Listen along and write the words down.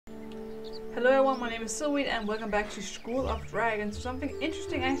Hello everyone, my name is Sylvie and welcome back to School of Dragons. Something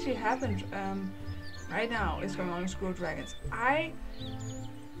interesting actually happened right now is going on in School of Dragons. I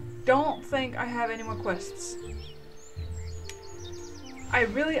don't think I have any more quests. I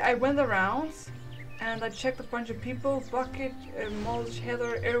went around and I checked a bunch of people, Bucket, Mulch,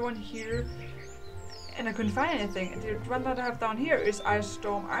 Heather, everyone here, and I couldn't find anything. The one that I have down here is Ice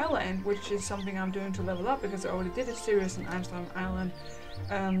Storm Island, which is something I'm doing to level up because I already did a series on Ice Storm Island.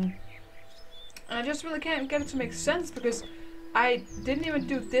 And I just really can't get it to make sense because I didn't even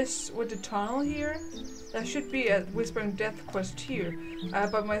do this with the tunnel here. There should be a Whispering Death quest here.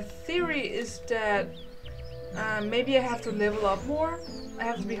 But my theory is that maybe I have to level up more. I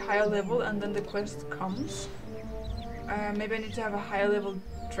have to be higher level and then the quest comes. Maybe I need to have a higher level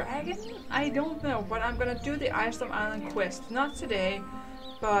dragon? I don't know, but I'm gonna do the Ice Storm Island quest. Not today,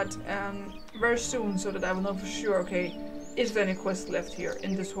 but very soon so that I will know for sure, okay, is there any quest left here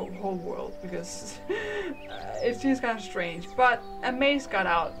in this whole world? Because it seems kind of strange. But a maze got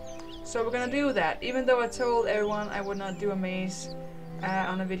out, so we're gonna do that. Even though I told everyone I would not do a maze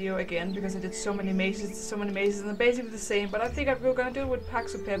on a video again because I did so many mazes, and they're basically the same. But I think we're gonna do it with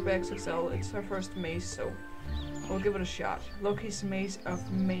Paksu Pepe XXL. It's her first maze, so we'll give it a shot. Loki's Maze of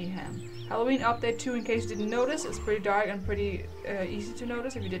Mayhem. Halloween update 2, in case you didn't notice. It's pretty dark and pretty easy to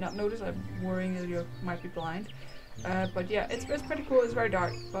notice. If you did not notice, I'm worrying that you might be blind. But yeah, it's pretty cool. It's very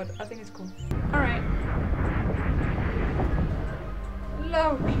dark, but I think it's cool. Alright.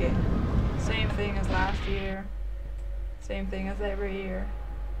 Loki. Same thing as last year. Same thing as every year.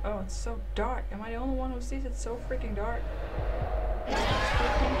 Oh, it's so dark. Am I the only one who sees it so freaking dark?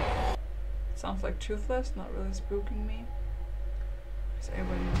 Sounds like Toothless, not really spooking me. Because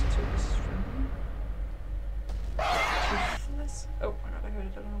everybody knows Toothless is from me. Toothless? Oh my god, I heard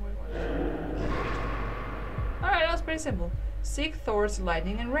it. I don't know what it was. Alright, that was pretty simple. Seek Thor's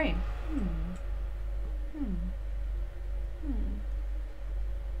lightning and rain.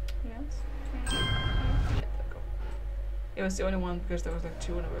 Yes. Let that go. It was the only one because there was like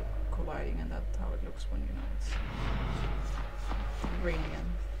two and they were colliding, and that's how it looks when you know it's raining and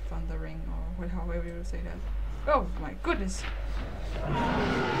thundering, or however you would say that. Oh my goodness!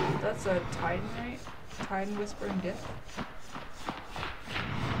 That's a Titan, right? Titan Whispering Death.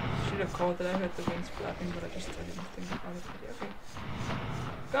 Should have called that I heard the wings flapping, but I didn't think about it. Okay.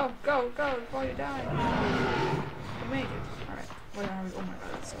 Go, go, go before you die. We made it. Alright. Where are we? Oh my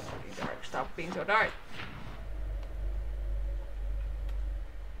god, it's so fucking dark. Stop being so dark.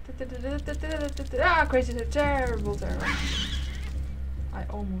 Ah, crazy, terrible, terrible. I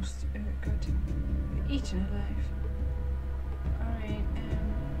almost got eaten alive. Alright,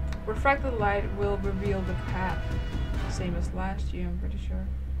 refracted light will reveal the path. Same as last year, I'm pretty sure.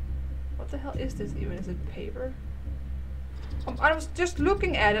 What the hell is this even? Is it paper? I was just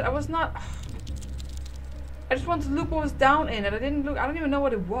looking at it. I was not... I just wanted to look what was down in it. I didn't look... I don't even know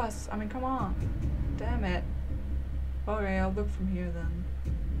what it was. I mean, come on. Damn it. Okay, I'll look from here then.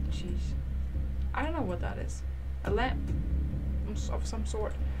 Jeez. I don't know what that is. A lamp of some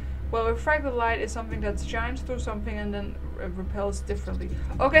sort. Well, refracted light is something that shines through something and then repels differently.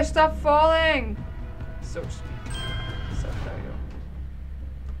 Okay, stop falling! So sweet. So, there we go.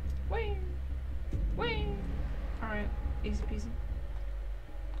 Wing! Wing! Alright, easy peasy.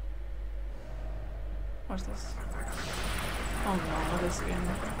 What's this? Oh no, not this again.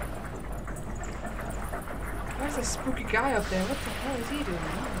 Where's the spooky guy up there? What the hell is he doing?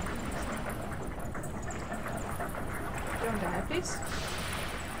 Don't die, please.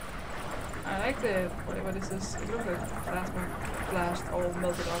 I like the whatever this is. It looks like plasma blast all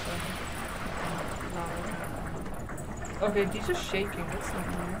melted off and lava. Okay, these are shaking. That's not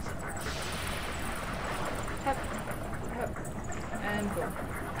nice. Hep, hep, and go.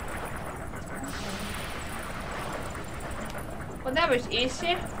 Well, that was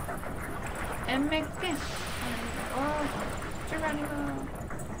easy. And make it. Oh, Geronimo.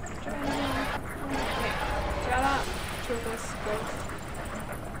 Geronimo. Okay, shut up. Toothless ghost.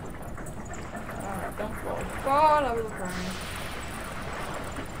 Alright, don't fall. Fall, I will cry.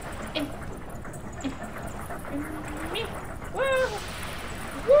 Whoa!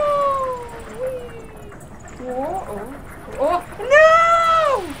 Whoa! Whoa! Oh! Oh! No!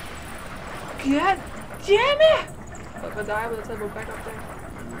 God damn it! If I die, we'll go back up there.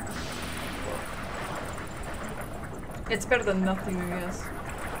 It's better than nothing, I guess.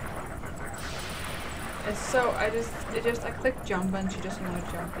 It's so I click jump and she doesn't want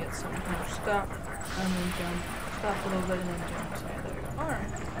to jump yet, so I'm kind of stop and then jump. Stop a little bit and then jump. So yeah, there we go.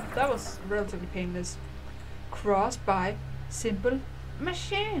 Alright. That was relatively painless. Crossed by simple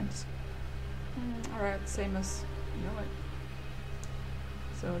machines. Alright, same as you know it.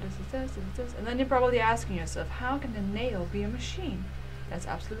 So this is this. And then you're probably asking yourself, how can a nail be a machine? That's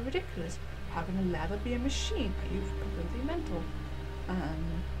absolutely ridiculous. How can a ladder be a machine? Are you completely mental?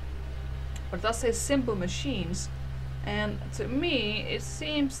 But it does say simple machines. And to me, it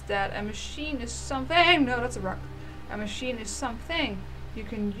seems that a machine is something... No, that's a rock. A machine is something you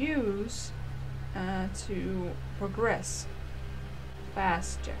can use to progress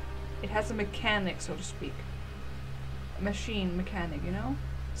faster. It has a mechanic, so to speak. A machine mechanic, you know?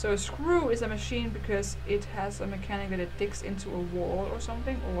 So a screw is a machine because it has a mechanic that it digs into a wall or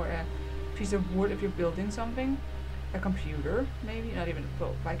something, or a piece of wood if you're building something. A computer, maybe? Not even,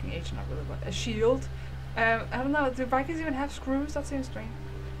 well, Viking Age, not really, but a shield. I don't know, do Vikings even have screws? That seems strange.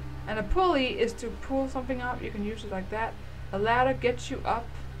 And a pulley is to pull something up, you can use it like that. A ladder gets you up,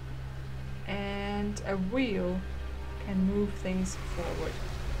 and a wheel can move things forward.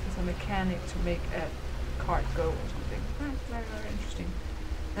 It's a mechanic to make a cart go or something. Very, very interesting.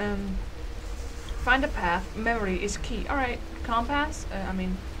 Find a path. Memory is key. Alright, compass.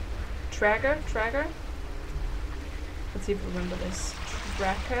 Tracker. Let's see if we remember this.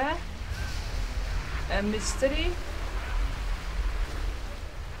 Tracker. A mystery.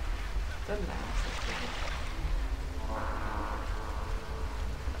 The last.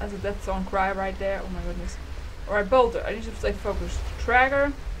 That's a death zone cry right there. Oh my goodness. Alright, boulder. I need to stay focused.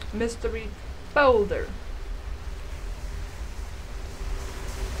 Tracker. Mystery. Boulder.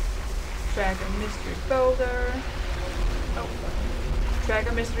 Tracker, mystery, boulder. Oh, fuck.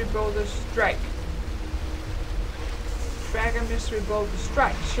 Tracker, mystery, boulder, strike. Tracker, mystery, boulder,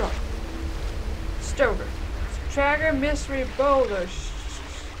 strike. Sharp. Stoker. Tracker, mystery, boulder.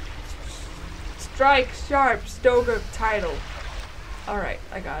 Strike, sharp, stoker, title. Alright,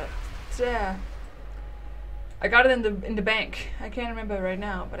 I got it. Yeah. I got it in the bank. I can't remember right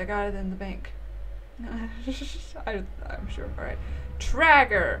now, but I got it in the bank. I'm sure. Alright.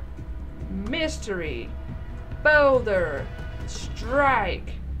 Tracker. Mystery, boulder,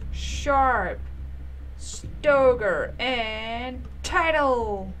 strike, sharp, stoker, and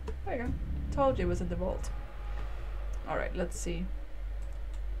title. There you go. Told you it was in the vault. Alright, let's see.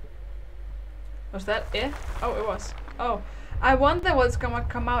 Was that it? Oh, it was. Oh, I wonder what's gonna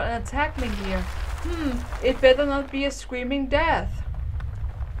come out and attack me here. It better not be a screaming death.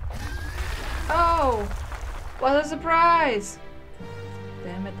 Oh, what a surprise!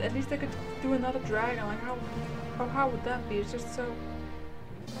 Damn it, at least I could do another dragon. Like, how would that be? It's just so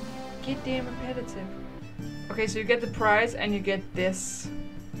goddamn repetitive. Okay, so you get the prize and you get this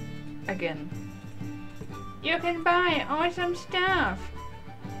again. You can buy awesome stuff!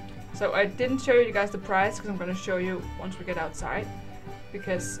 So I didn't show you guys the prize because I'm gonna show you once we get outside.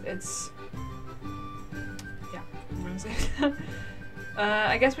 Because it's... Yeah, I'm gonna say that.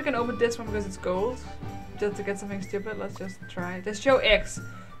 I guess we can open this one because it's gold. Just to get something stupid, let's just try. Just show eggs,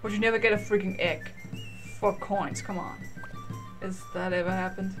 but you never get a freaking egg for coins. Come on, is that ever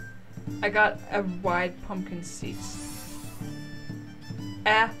happened? I got a white pumpkin seeds.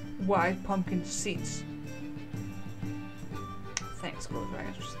 A white pumpkin seeds. Thanks, Gold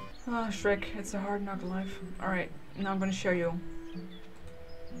Dragon. Oh, Shrek, it's a hard knock life. All right, now I'm gonna show you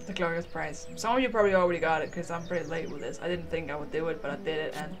the glorious prize. Some of you probably already got it because I'm pretty late with this. I didn't think I would do it, but I did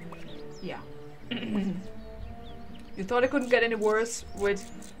it, and yeah. You thought it couldn't get any worse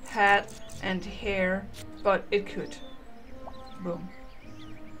with hat and hair, but it could. Boom.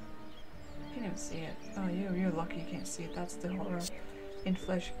 You can't even see it. Oh, you're lucky you can't see it. That's the horror in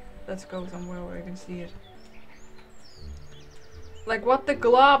flesh. Let's go somewhere where you can see it. Like, what the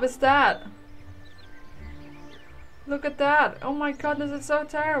glob is that? Look at that. Oh my goodness, it's so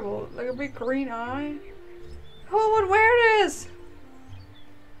terrible. Like a big green eye. Who would wear this?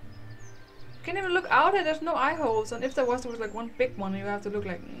 Can't even look out it, there's no eye holes, and if there was like one big one, you have to look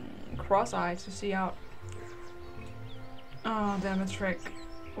like cross-eyed to see out. Oh damn it, Shrek.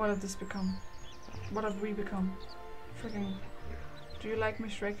 What have this become? What have we become? Freaking... Do you like me,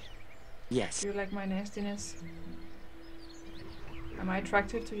 Shrek? Yes. Do you like my nastiness? Am I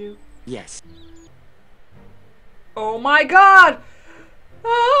attractive to you? Yes. Oh my god!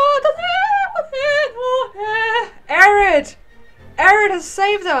 Arid! Arid has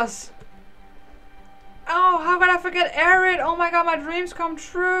saved us! Oh, how could I forget Arid? Oh my god, my dreams come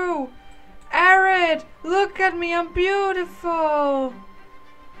true! Arid! Look at me, I'm beautiful!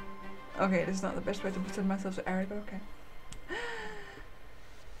 Okay, this is not the best way to present myself to Arid, but okay.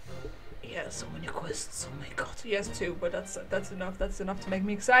 Yeah, so many quests, oh my god. Yes, two, but that's enough. That's enough to make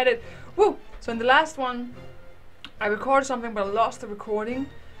me excited. Woo! So in the last one, I recorded something, but I lost the recording.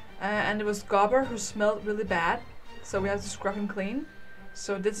 And it was Gobber who smelled really bad. So we have to scrub him clean.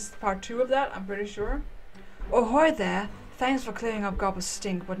 So this is part 2 of that, I'm pretty sure. Ahoy there! Thanks for clearing up Gobber's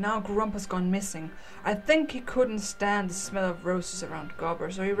stink, but now Grump has gone missing. I think he couldn't stand the smell of roses around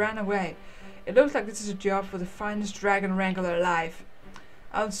Gobber, so he ran away. It looks like this is a job for the finest dragon wrangler alive.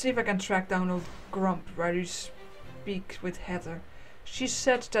 I'll see if I can track down old Grump while you speak with Heather. She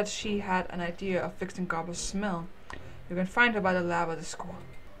said that she had an idea of fixing Gobber's smell. You can find her by the lab at the school.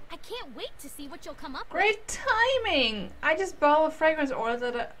 I can't wait to see what you'll come up with. Great timing! I just bought a fragrance oil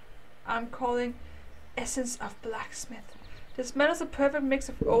that I'm calling Essence of Blacksmith. The smell is a perfect mix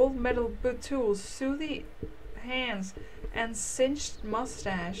of old metal tools, soothing hands, and singed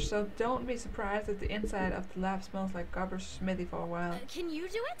mustache, so don't be surprised if the inside of the lab smells like Gobber's smithy for a while. Can you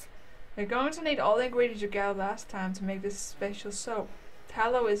do it? You're going to need all the ingredients you gathered last time to make this special soap.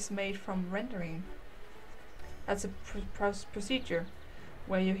 Tallow is made from rendering. That's a procedure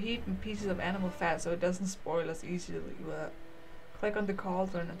where you heat pieces of animal fat so it doesn't spoil as easily. Click on the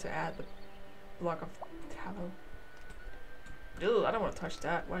cauldron to add the block of tallow. Ew, I don't want to touch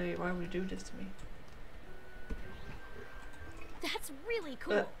that. Why would you do this to me? That's really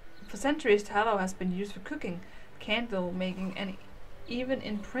cool. For centuries, tallow has been used for cooking, candle making, and even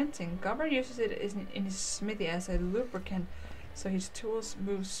in printing. Gobber uses it in his smithy as a lubricant, so his tools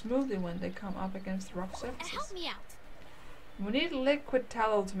move smoothly when they come up against rough surfaces. Help me out. We need liquid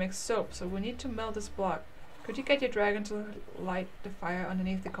tallow to make soap, so we need to melt this block. Could you get your dragon to light the fire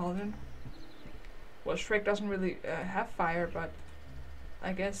underneath the cauldron? Well, Shrek doesn't really have fire, but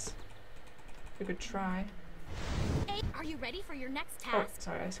I guess we could try. Hey, are you ready for your next task? Oh,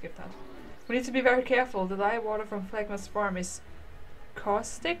 sorry, I skipped that. We need to be very careful. The lye water from Phlegma's farm is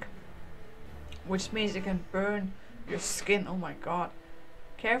caustic, which means it can burn your skin. Oh my god.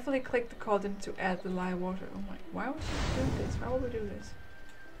 Carefully click the cauldron to add the lye water. Oh my, why would you do this? Why would we do this?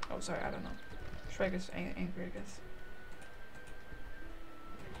 Oh, sorry, I don't know. Shrek is angry, I guess.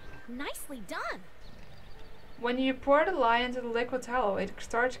 Nicely done. When you pour the lye into the liquid tallow, it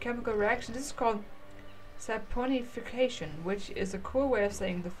starts a chemical reaction. This is called saponification, which is a cool way of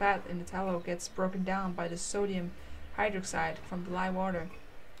saying the fat in the tallow gets broken down by the sodium hydroxide from the lye water.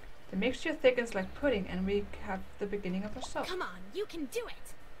 The mixture thickens like pudding, and we have the beginning of our soap. Come on, you can do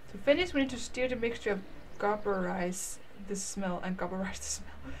it. To finish, we need to stir the mixture of gobberize the smell and gobberize the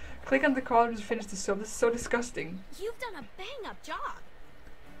smell. Click on the cauldron to finish the soap. This is so disgusting. You've done a bang-up job.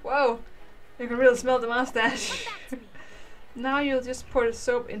 Whoa, you can really smell the mustache. Come back to me. Now you'll just pour the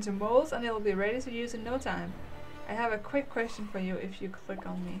soap into molds and it'll be ready to use in no time. I have a quick question for you if you click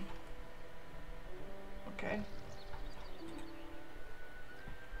on me. Okay.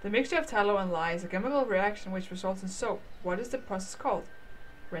 The mixture of tallow and lye is a chemical reaction which results in soap. What is the process called?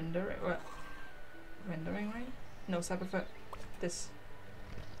 Rendering? Rendering, right? No, saponification. This.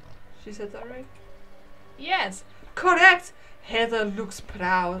 She said that right? Yes! Correct! Heather looks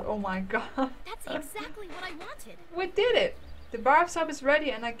proud. Oh my god. That's exactly what I wanted. We did it! The bar of soap is ready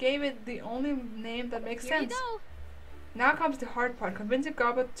and I gave it the only name that makes Here sense. you go. Now comes the hard part, convincing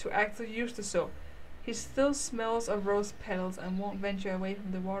Gobber to actually use the soap. He still smells of rose petals and won't venture away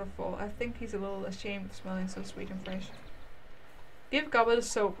from the waterfall. I think he's a little ashamed of smelling so sweet and fresh. Give Gobber the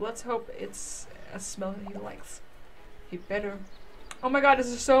soap. Let's hope it's a smell that he likes. He better. Oh my god, there's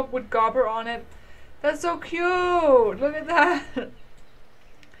a soap with Gobber on it. That's so cute! Look at that!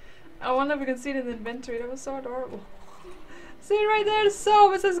 I wonder if we can see it in the inventory. That was so adorable. See right there, the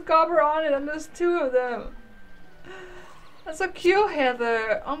soap! It says Gobber on it and there's two of them. That's so cute,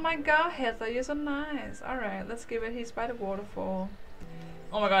 Heather! Oh my god, Heather, you're so nice. Alright, let's give it. He's by the waterfall.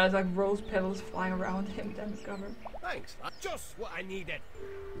 Oh my god, it's like rose petals flying around him. Damn it, Gobber. Thanks, that's just what I needed.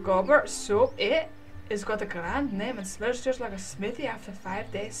 Gobber soap, it's got a grand name and smells just like a smithy after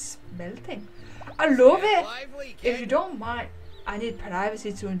 5 days smelting. I love it! Lively, If you don't mind, I need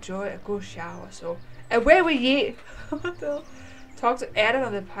privacy to enjoy a good shower, so away with ye! What the hell? Talked to Adam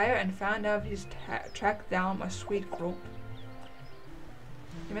on the pyre and found out he's tracked down my sweet Grump.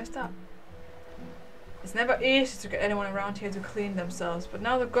 You messed up. It's never easy to get anyone around here to clean themselves, but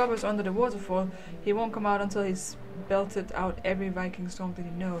now that Gobber's under the waterfall, he won't come out until he's belted out every Viking song that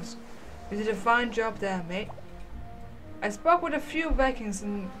he knows. You did a fine job there, mate. I spoke with a few Vikings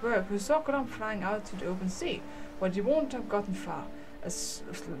in Berk who saw Grump flying out to the open sea, but he won't have gotten far. As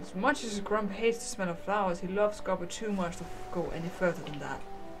much as Grump hates the smell of flowers, he loves Gobber too much to go any further than that.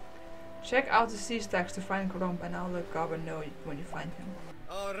 Check out the sea stacks to find Grump, and I'll let Gobber know when you find him.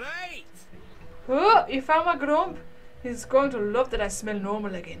 Alright! Oh, you found my Grump? He's going to love that I smell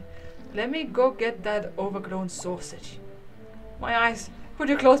normal again. Let me go get that overgrown sausage. My eyes. Put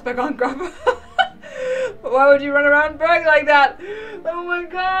your clothes back on, Gobber. Why would you run around Berk like that? Oh my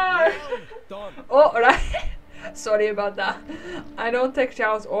god! Well done. Oh, right. Sorry about that. I don't take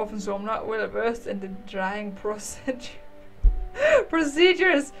showers often, so I'm not well versed in the drying procedure.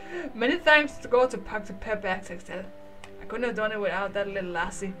 Procedures. Many thanks to go to Paksu Pepe XXL. I couldn't have done it without that little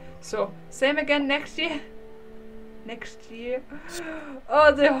lassie. So, same again next year. Next year.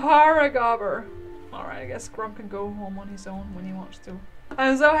 Oh, the horror Gobber. Alright, I guess Grum can go home on his own when he wants to.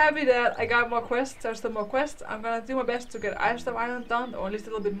 I'm so happy that I got more quests. There's still more quests. I'm gonna do my best to get Ice Storm Island done, or at least a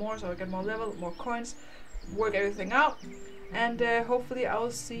little bit more, so I get more level, more coins, work everything out. And hopefully I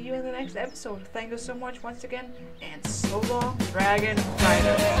will see you in the next episode. Thank you so much once again, and so long, Dragon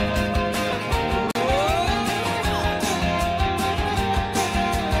Riders.